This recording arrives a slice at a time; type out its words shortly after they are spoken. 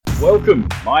Welcome,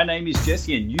 my name is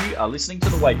Jesse and you are listening to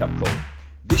The Wake Up Call.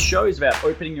 This show is about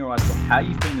opening your eyes to how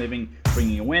you've been living,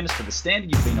 bringing awareness to the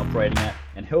standard you've been operating at,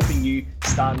 and helping you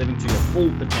start living to your full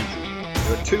potential.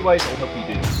 There are two ways I'll help you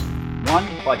do this. One,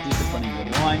 by disciplining your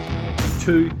mind, and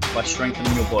two, by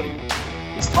strengthening your body.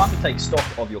 It's time to take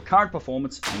stock of your current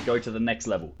performance and go to the next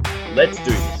level. Let's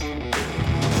do this.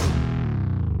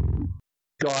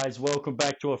 Guys, welcome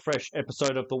back to a fresh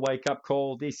episode of The Wake Up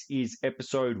Call. This is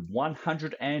episode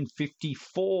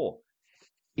 154.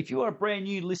 If you are a brand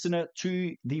new listener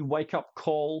to The Wake Up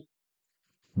Call,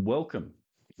 welcome.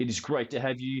 It is great to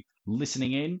have you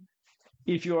listening in.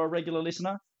 If you're a regular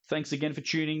listener, thanks again for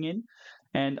tuning in.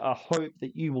 And I hope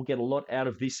that you will get a lot out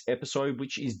of this episode,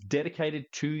 which is dedicated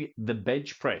to the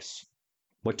bench press.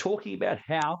 We're talking about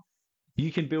how you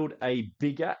can build a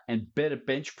bigger and better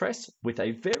bench press with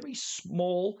a very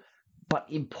small but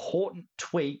important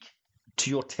tweak to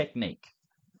your technique.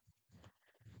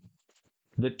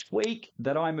 The tweak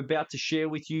that I'm about to share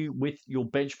with you with your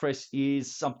bench press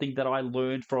is something that I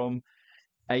learned from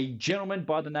a gentleman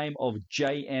by the name of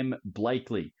J.M.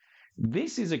 Blakely.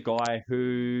 This is a guy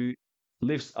who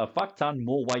lifts a fuck ton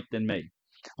more weight than me.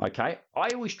 Okay, I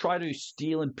always try to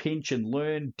steal and pinch and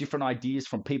learn different ideas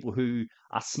from people who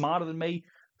are smarter than me,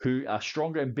 who are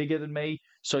stronger and bigger than me,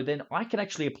 so then I can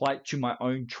actually apply it to my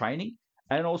own training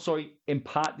and also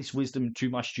impart this wisdom to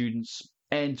my students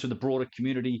and to the broader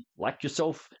community like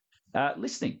yourself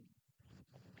listening.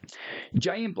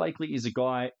 J.M. Blakely is a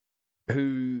guy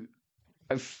who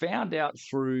I found out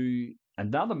through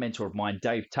another mentor of mine,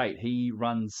 Dave Tate. He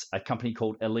runs a company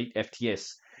called Elite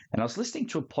FTS. And I was listening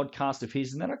to a podcast of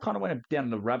his, and then I kind of went down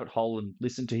the rabbit hole and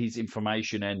listened to his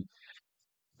information. And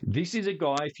this is a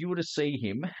guy, if you were to see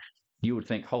him, you would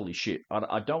think, holy shit,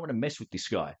 I don't want to mess with this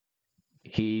guy.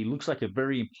 He looks like a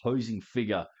very imposing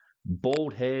figure,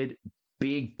 bald head,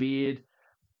 big beard,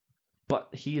 but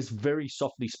he is very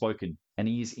softly spoken, and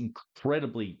he is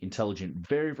incredibly intelligent,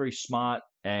 very, very smart,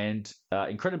 and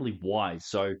incredibly wise.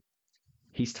 So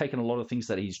he's taken a lot of things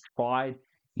that he's tried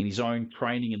in his own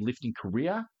training and lifting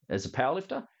career as a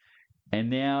powerlifter, and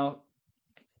now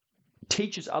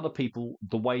teaches other people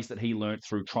the ways that he learned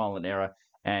through trial and error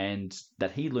and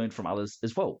that he learned from others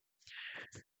as well.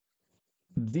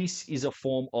 This is a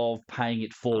form of paying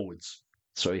it forwards.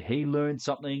 So he learned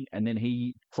something and then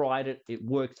he tried it, it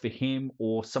worked for him,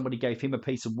 or somebody gave him a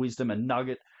piece of wisdom, a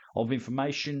nugget of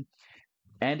information,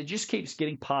 and it just keeps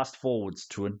getting passed forwards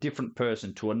to a different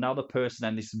person, to another person,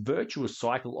 and this virtuous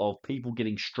cycle of people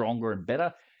getting stronger and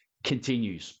better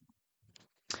continues.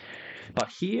 But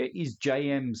here is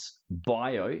JM's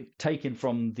bio taken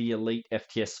from the Elite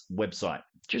FTS website,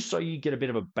 just so you get a bit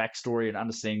of a backstory and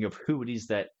understanding of who it is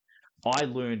that I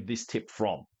learned this tip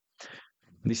from.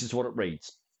 This is what it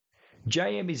reads.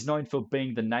 JM is known for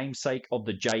being the namesake of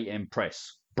the JM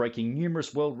Press, breaking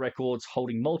numerous world records,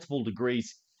 holding multiple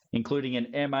degrees, including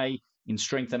an MA in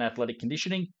strength and athletic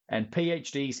conditioning and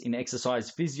PhDs in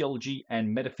exercise physiology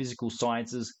and metaphysical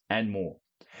sciences and more.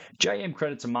 JM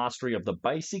credits a mastery of the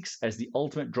basics as the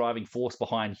ultimate driving force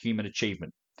behind human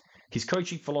achievement. His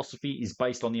coaching philosophy is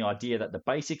based on the idea that the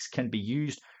basics can be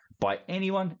used by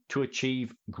anyone to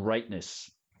achieve greatness.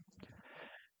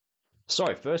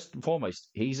 So, first and foremost,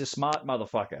 he's a smart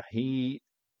motherfucker. He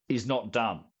is not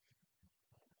dumb.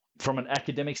 From an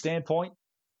academic standpoint,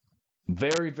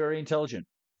 very, very intelligent.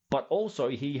 But also,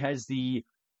 he has the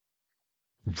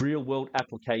real-world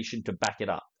application to back it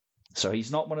up. So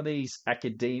he's not one of these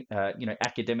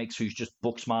academics who's just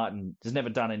book smart and has never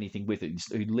done anything with it,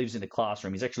 who lives in a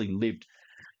classroom. He's actually lived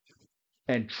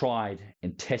and tried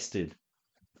and tested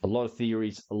a lot of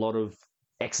theories, a lot of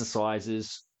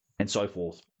exercises, and so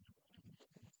forth.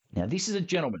 Now, this is a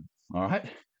gentleman, all right?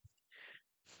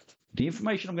 The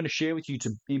information I'm going to share with you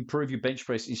to improve your bench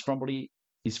press is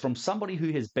from somebody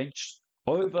who has benched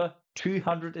over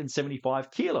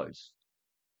 275 kilos.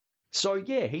 So,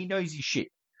 yeah, he knows his shit.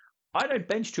 I don't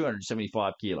bench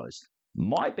 275 kilos.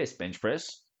 My best bench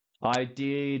press, I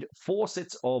did 4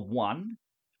 sets of 1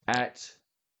 at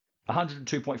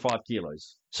 102.5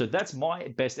 kilos. So that's my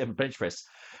best ever bench press.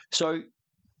 So,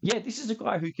 yeah, this is a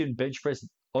guy who can bench press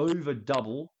over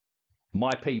double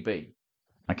my PB.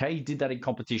 Okay, he did that in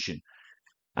competition.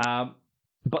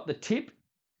 But the tip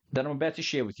that I'm about to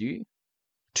share with you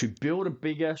to build a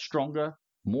bigger, stronger,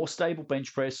 more stable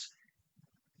bench press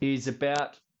is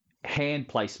about hand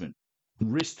placement,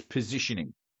 wrist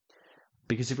positioning.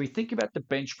 Because if we think about the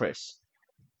bench press,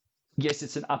 yes,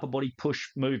 it's an upper body push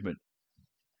movement.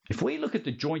 If we look at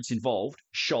the joints involved,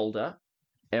 shoulder,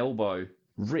 elbow,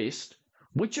 wrist,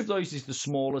 which of those is the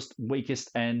smallest, weakest,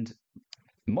 and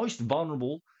most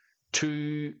vulnerable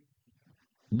to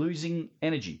losing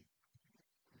energy?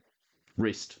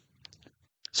 wrist.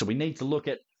 So we need to look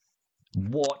at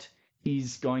what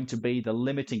is going to be the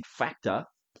limiting factor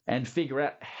and figure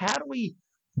out how do we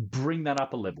bring that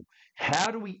up a level?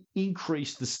 How do we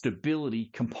increase the stability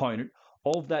component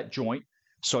of that joint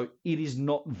so it is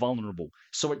not vulnerable,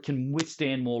 so it can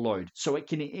withstand more load, so it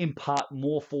can impart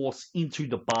more force into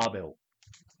the barbell?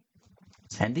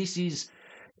 And this is,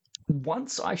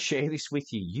 once I share this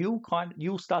with you,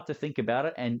 you'll start to think about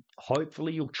it, and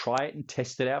hopefully you'll try it and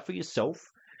test it out for yourself.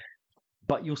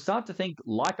 But you'll start to think,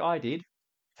 like I did,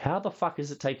 how the fuck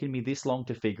has it taken me this long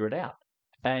to figure it out?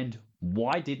 And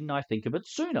why didn't I think of it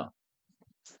sooner?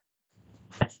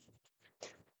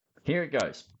 Here it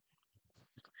goes.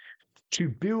 To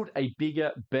build a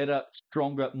bigger, better,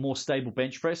 stronger, more stable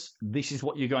bench press, this is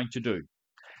what you're going to do.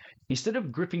 Instead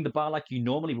of gripping the bar like you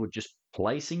normally would, just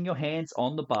placing your hands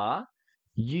on the bar,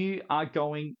 you are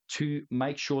going to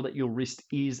make sure that your wrist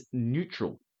is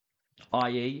neutral,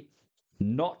 i.e.,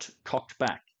 not cocked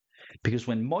back. Because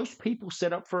when most people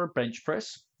set up for a bench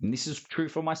press, and this is true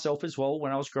for myself as well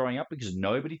when I was growing up because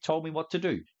nobody told me what to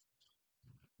do.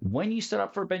 When you set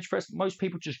up for a bench press, most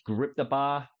people just grip the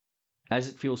bar as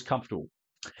it feels comfortable.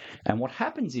 And what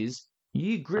happens is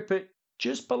you grip it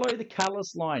just below the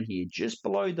callus line here, just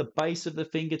below the base of the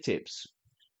fingertips.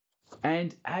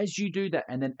 And as you do that,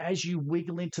 and then as you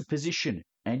wiggle into position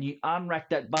and you unrack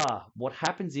that bar, what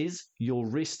happens is your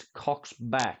wrist cocks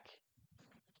back.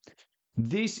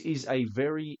 This is a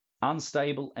very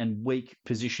unstable and weak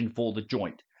position for the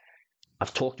joint.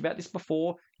 I've talked about this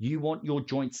before. You want your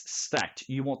joints stacked.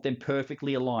 You want them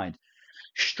perfectly aligned,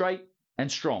 straight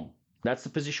and strong. That's the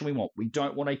position we want. We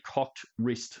don't want a cocked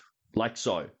wrist like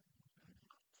so.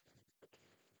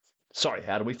 So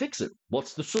how do we fix it?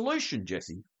 What's the solution,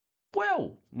 Jesse?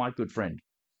 Well, my good friend,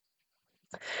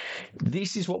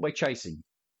 this is what we're chasing.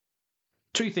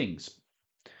 Two things.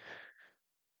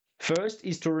 First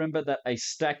is to remember that a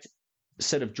stacked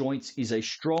set of joints is a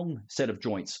strong set of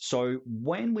joints. So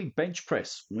when we bench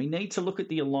press, we need to look at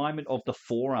the alignment of the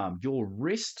forearm. Your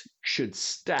wrist should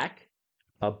stack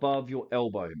above your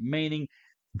elbow, meaning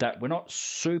that we're not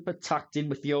super tucked in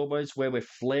with the elbows where we're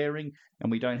flaring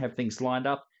and we don't have things lined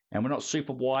up, and we're not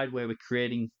super wide where we're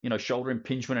creating, shoulder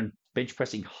impingement and bench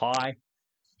pressing high.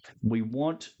 We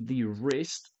want the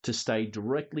wrist to stay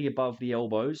directly above the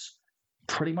elbows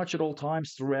pretty much at all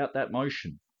times throughout that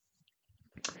motion.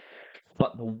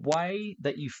 But the way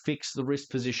that you fix the wrist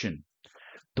position,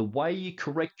 the way you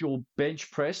correct your bench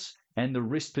press and the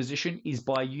wrist position is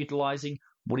by utilizing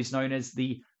what is known as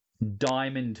the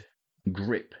diamond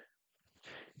grip.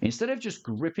 Instead of just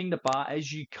gripping the bar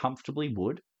as you comfortably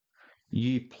would,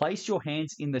 you place your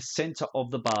hands in the center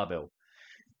of the barbell.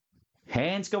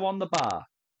 Hands go on the bar,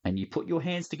 and you put your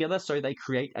hands together so they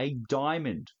create a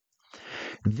diamond.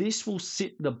 This will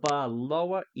sit the bar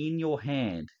lower in your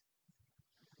hand,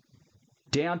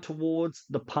 down towards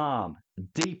the palm,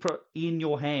 deeper in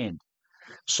your hand.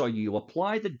 So you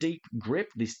apply the deep grip,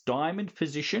 this diamond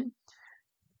position,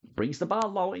 brings the bar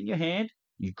lower in your hand,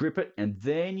 you grip it, and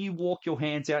then you walk your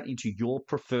hands out into your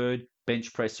preferred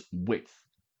bench press width.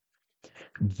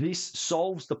 This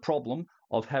solves the problem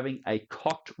of having a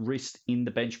cocked wrist in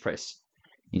the bench press.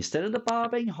 Instead of the bar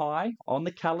being high on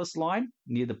the callus line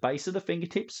near the base of the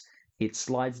fingertips, it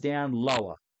slides down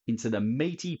lower into the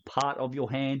meaty part of your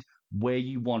hand where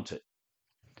you want it.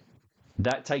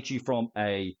 That takes you from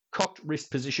a cocked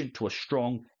wrist position to a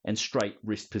strong and straight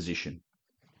wrist position.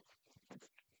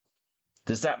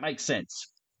 Does that make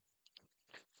sense?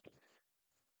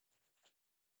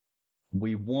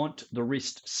 We want the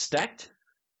wrist stacked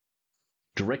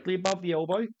directly above the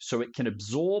elbow so it can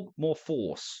absorb more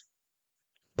force,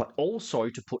 but also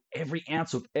to put every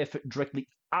ounce of effort directly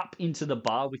up into the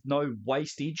bar with no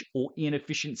wastage or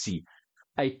inefficiency.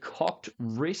 A cocked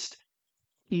wrist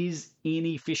is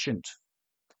inefficient.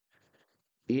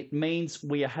 It means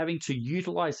we are having to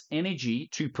utilize energy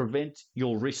to prevent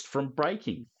your wrist from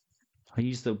breaking. I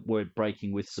use the word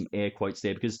breaking with some air quotes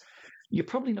there because you're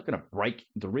probably not going to break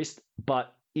the wrist,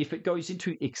 but if it goes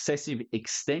into excessive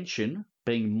extension,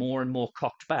 being more and more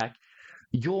cocked back,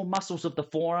 your muscles of the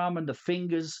forearm and the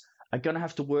fingers are going to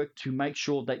have to work to make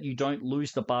sure that you don't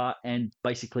lose the bar and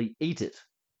basically eat it.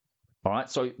 All right,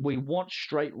 so we want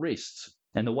straight wrists.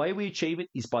 And the way we achieve it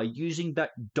is by using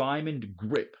that diamond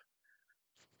grip.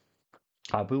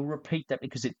 I will repeat that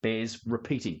because it bears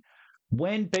repeating.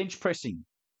 When bench pressing,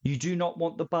 you do not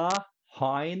want the bar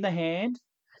high in the hand.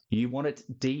 You want it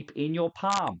deep in your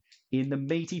palm, in the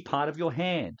meaty part of your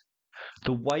hand.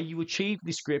 The way you achieve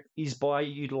this grip is by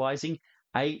utilizing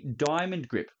a diamond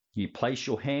grip. You place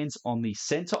your hands on the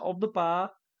center of the bar,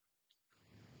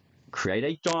 create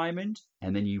a diamond,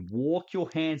 and then you walk your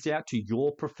hands out to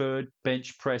your preferred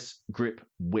bench press grip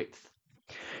width.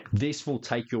 This will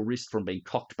take your wrist from being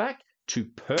cocked back to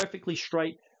perfectly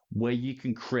straight, where you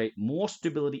can create more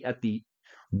stability at the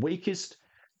weakest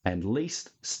and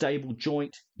least stable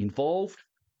joint involved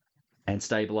and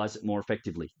stabilize it more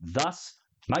effectively, thus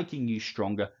making you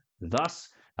stronger, thus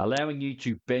allowing you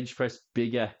to bench press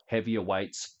bigger, heavier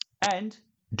weights and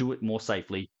do it more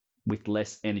safely with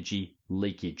less energy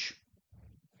leakage.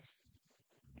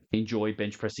 Enjoy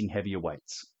bench pressing heavier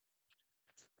weights.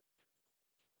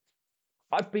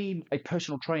 I've been a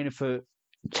personal trainer for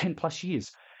 10 plus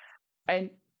years, and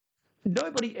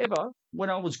nobody ever, when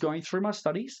I was going through my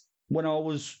studies, when I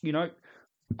was,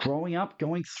 growing up,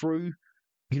 going through,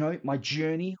 my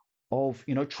journey of,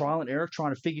 trial and error,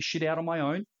 trying to figure shit out on my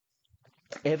own,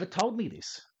 ever told me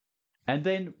this. And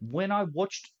then when I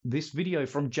watched this video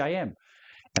from JM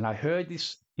and I heard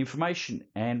this information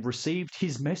and received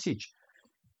his message,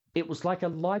 it was like a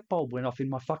light bulb went off in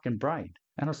my fucking brain.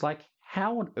 And I was like,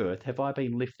 how on earth have I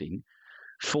been lifting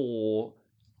for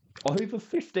over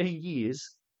 15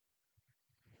 years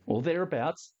or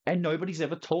thereabouts, and nobody's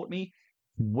ever taught me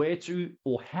where to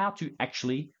or how to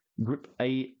actually grip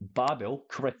a barbell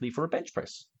correctly for a bench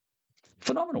press?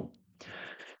 Phenomenal.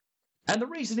 And the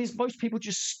reason is most people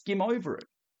just skim over it.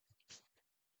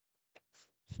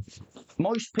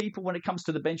 Most people, when it comes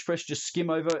to the bench press, just skim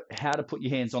over how to put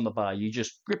your hands on the bar. You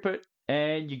just grip it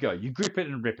and you go. You grip it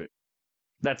and rip it.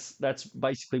 That's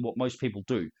basically what most people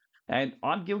do. And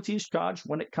I'm guilty as charged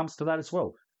when it comes to that as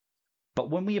well.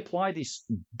 But when we apply this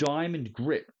diamond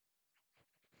grip,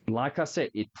 like I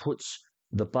said, it puts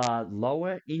the bar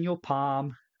lower in your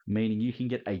palm, meaning you can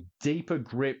get a deeper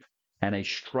grip and a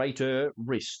straighter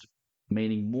wrist,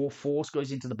 meaning more force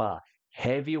goes into the bar.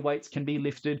 Heavier weights can be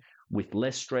lifted with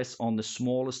less stress on the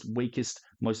smallest, weakest,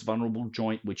 most vulnerable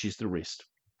joint, which is the wrist.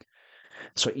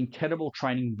 So in kettlebell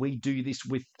training, we do this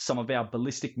with some of our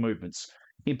ballistic movements,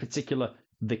 in particular,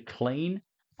 the clean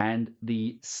and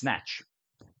the snatch.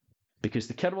 Because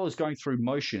the kettlebell is going through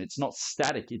motion. It's not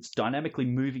static. It's dynamically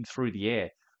moving through the air.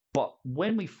 But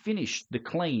when we finish the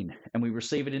clean and we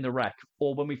receive it in the rack,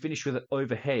 or when we finish with it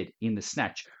overhead in the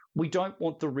snatch, we don't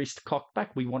want the wrist cocked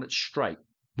back. We want it straight,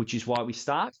 which is why we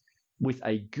start with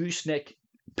a gooseneck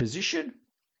position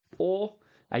or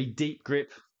a deep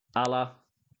grip a la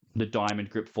the diamond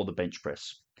grip for the bench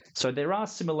press. So there are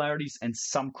similarities and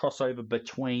some crossover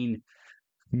between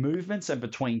movements and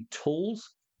between tools,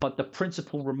 but the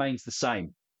principle remains the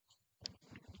same.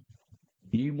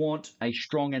 You want a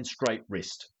strong and straight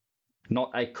wrist,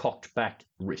 not a cocked back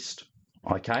wrist.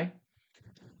 Okay?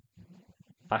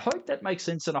 I hope that makes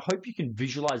sense, and I hope you can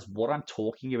visualize what I'm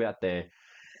talking about there.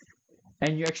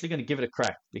 And you're actually going to give it a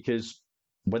crack, because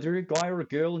whether you're a guy or a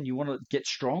girl and you want to get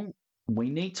strong, we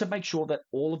need to make sure that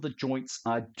all of the joints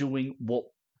are doing what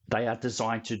they are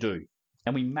designed to do.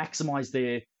 And we maximize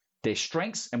their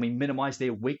strengths and we minimize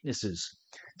their weaknesses.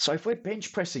 So if we're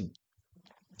bench pressing,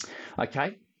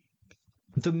 okay,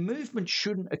 the movement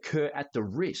shouldn't occur at the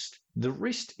wrist. The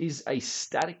wrist is a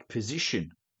static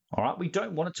position. All right, we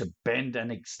don't want it to bend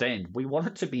and extend. We want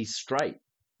it to be straight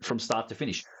from start to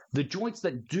finish. The joints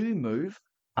that do move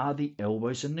are the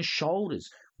elbows and the shoulders.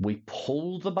 We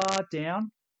pull the bar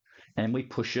down and we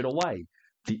push it away.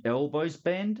 The elbows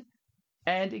bend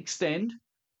and extend,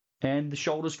 and the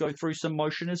shoulders go through some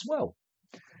motion as well.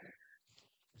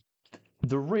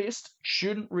 The wrist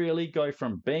shouldn't really go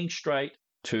from being straight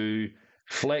to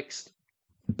flexed,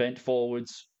 bent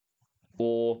forwards,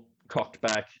 or cocked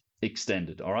back,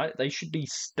 extended. All right, they should be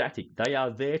static. They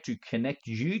are there to connect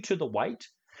you to the weight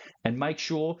and make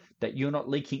sure that you're not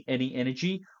leaking any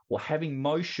energy or having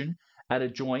motion at a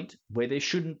joint where there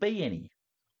shouldn't be any.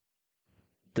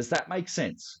 Does that make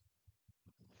sense?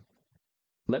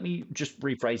 Let me just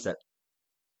rephrase that.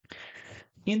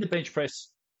 In the bench press,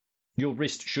 your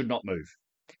wrist should not move.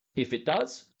 If it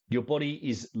does, your body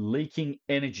is leaking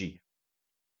energy,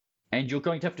 and you're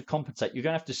going to have to compensate. You're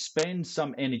going to have to spend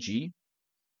some energy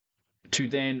to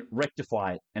then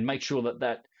rectify it and make sure that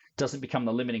that doesn't become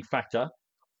the limiting factor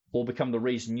or become the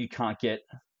reason you can't get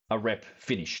a rep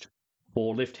finished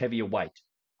or lift heavier weight.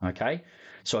 Okay?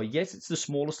 So yes, it's the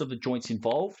smallest of the joints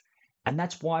involved, and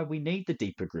that's why we need the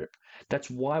deeper grip. That's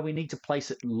why we need to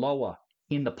place it lower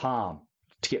in the palm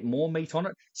to get more meat on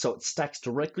it so it stacks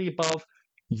directly above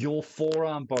your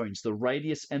forearm bones, the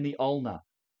radius and the ulnar.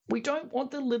 We don't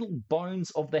want the little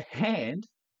bones of the hand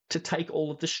to take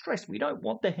all of the stress. We don't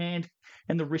want the hand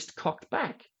and the wrist cocked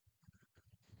back.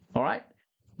 All right?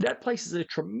 That places a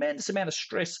tremendous amount of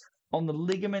stress on the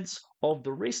ligaments of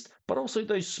the wrist, but also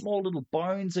those small little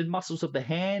bones and muscles of the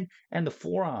hand and the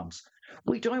forearms.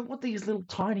 We don't want these little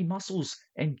tiny muscles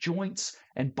and joints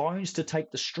and bones to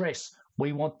take the stress.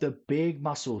 We want the big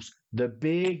muscles, the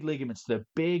big ligaments, the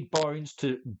big bones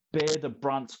to bear the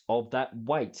brunt of that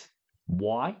weight.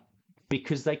 Why?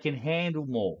 Because they can handle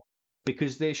more,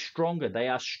 because they're stronger, they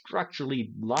are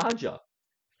structurally larger.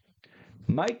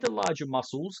 Make the larger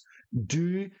muscles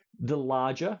do the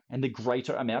larger and the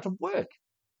greater amount of work,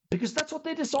 because that's what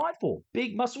they're designed for.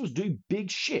 Big muscles do big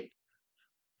shit.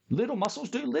 Little muscles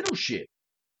do little shit.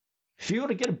 If you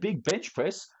want to get a big bench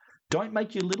press, don't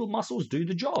make your little muscles do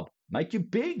the job. Make your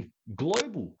big,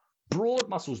 global, broad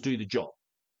muscles do the job.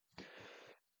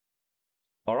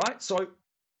 All right, so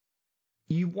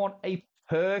you want a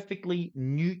perfectly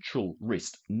neutral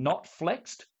wrist, not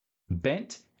flexed,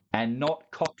 bent, and not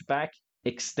cocked back,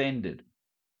 extended.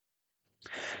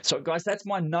 So, guys, that's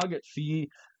my nugget for you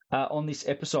on this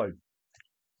episode.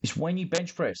 Is when you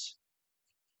bench press,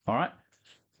 all right?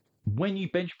 When you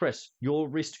bench press, your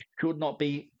wrist should not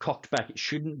be cocked back. It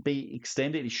shouldn't be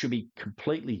extended. It should be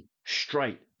completely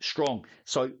straight, strong.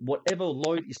 So whatever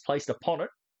load is placed upon it,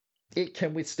 it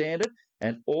can withstand it.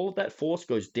 And all of that force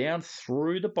goes down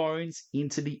through the bones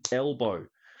into the elbow.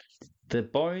 The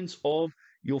bones of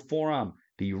your forearm,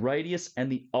 the radius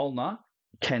and the ulnar,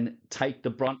 can take the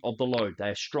brunt of the load. They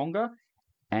are stronger,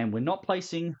 and we're not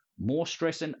placing more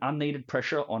stress and unneeded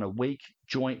pressure on a weak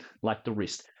joint like the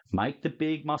wrist. Make the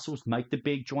big muscles, make the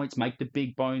big joints, make the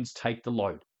big bones take the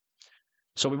load.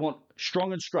 So we want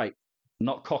strong and straight,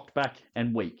 not cocked back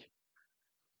and weak.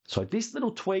 So this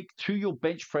little tweak to your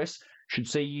bench press should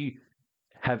see you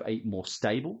have a more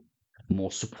stable,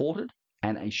 more supported,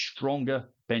 and a stronger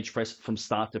bench press from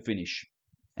start to finish.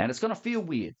 And it's going to feel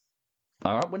weird.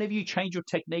 All right, whenever you change your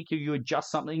technique or you adjust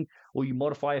something or you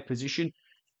modify a position,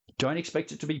 don't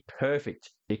expect it to be perfect.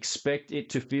 Expect it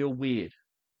to feel weird.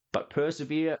 But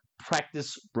persevere,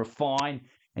 practice, refine,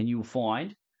 and you will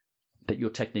find that your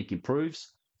technique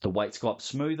improves, the weights go up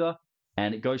smoother,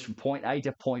 and it goes from point A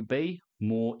to point B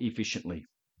more efficiently.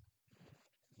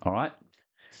 All right?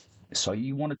 So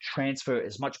you want to transfer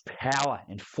as much power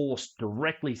and force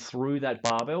directly through that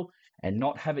barbell and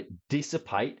not have it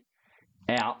dissipate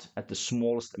out at the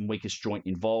smallest and weakest joint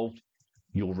involved,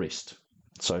 your wrist.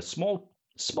 So small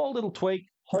little tweak,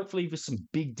 hopefully with some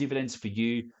big dividends for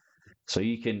you, so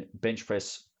you can bench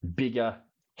press bigger,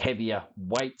 heavier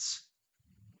weights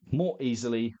more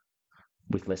easily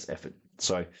with less effort.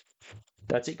 So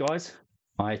that's it, guys.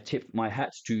 I tip my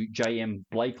hats to JM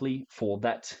Blakely for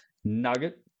that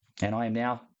nugget, and I am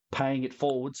now paying it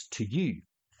forwards to you,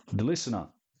 the listener.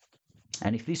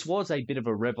 And if this was a bit of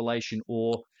a revelation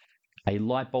or a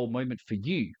light bulb moment for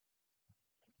you,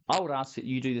 I would ask that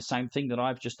you do the same thing that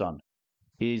I've just done,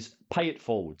 is pay it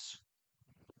forwards.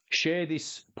 Share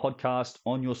this podcast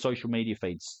on your social media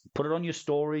feeds. Put it on your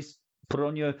stories. Put it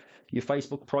on your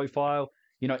Facebook profile.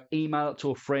 Email it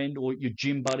to a friend or your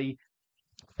gym buddy.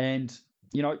 And,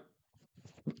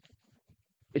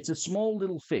 it's a small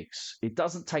little fix. It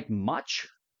doesn't take much,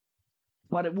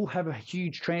 but it will have a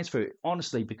huge transfer,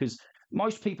 honestly, because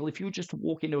most people, if you just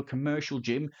walk into a commercial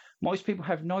gym, most people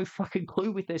have no fucking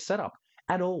clue with their setup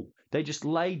at all. They just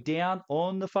lay down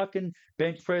on the fucking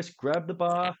bench press, grab the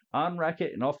bar, unrack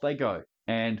it, and off they go.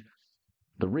 And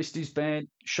the wrist is bad,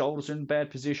 shoulders are in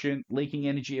bad position, leaking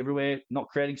energy everywhere, not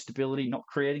creating stability, not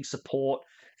creating support,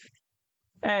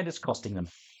 and it's costing them.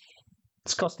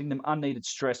 It's costing them unneeded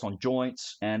stress on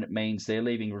joints, and it means they're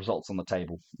leaving results on the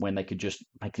table when they could just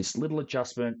make this little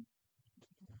adjustment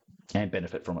and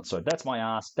benefit from it. So that's my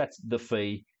ask. That's the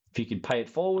fee. If you can pay it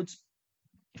forwards,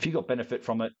 if you got benefit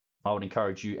from it, I would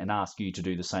encourage you and ask you to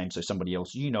do the same so somebody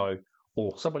else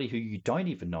or somebody who you don't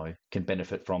even know can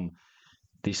benefit from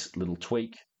this little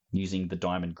tweak using the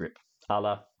diamond grip, a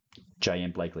la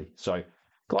JM Blakely. So,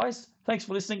 guys, thanks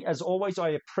for listening. As always, I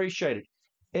appreciate it.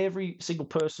 Every single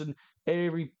person,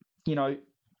 every,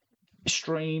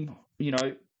 stream,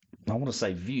 I want to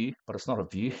say view, but it's not a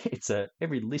view. It's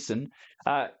every listen.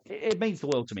 It means the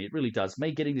world to me. It really does.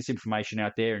 Me getting this information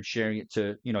out there and sharing it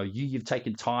to, you've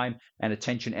taken time and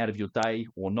attention out of your day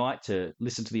or night to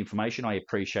listen to the information. I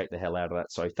appreciate the hell out of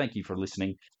that. So thank you for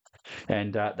listening.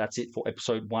 And that's it for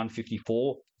episode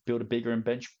 154. Build a bigger and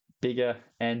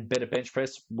better bench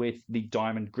press with the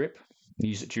diamond grip.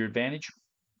 Use it to your advantage.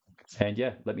 And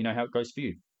yeah, let me know how it goes for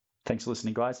you. Thanks for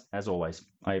listening, guys. As always,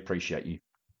 I appreciate you.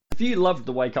 If you loved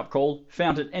the wake-up call,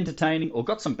 found it entertaining, or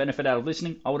got some benefit out of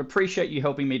listening, I would appreciate you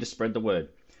helping me to spread the word.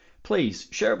 Please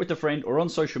share it with a friend or on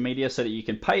social media so that you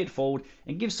can pay it forward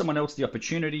and give someone else the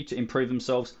opportunity to improve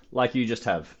themselves like you just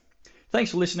have. Thanks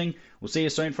for listening. We'll see you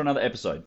soon for another episode.